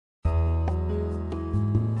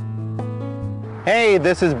Hey,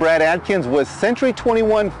 this is Brad Atkins with Century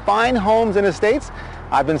 21 Fine Homes and Estates.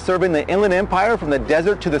 I've been serving the Inland Empire from the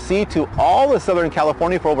desert to the sea to all of Southern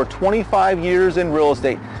California for over 25 years in real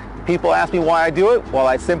estate. People ask me why I do it. Well,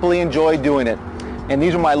 I simply enjoy doing it. And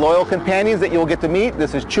these are my loyal companions that you'll get to meet.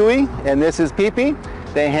 This is Chewy and this is Pee-Pee.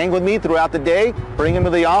 They hang with me throughout the day, bring them to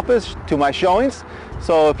the office, to my showings.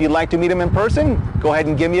 So if you'd like to meet them in person, go ahead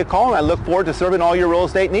and give me a call, and I look forward to serving all your real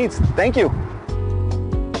estate needs. Thank you.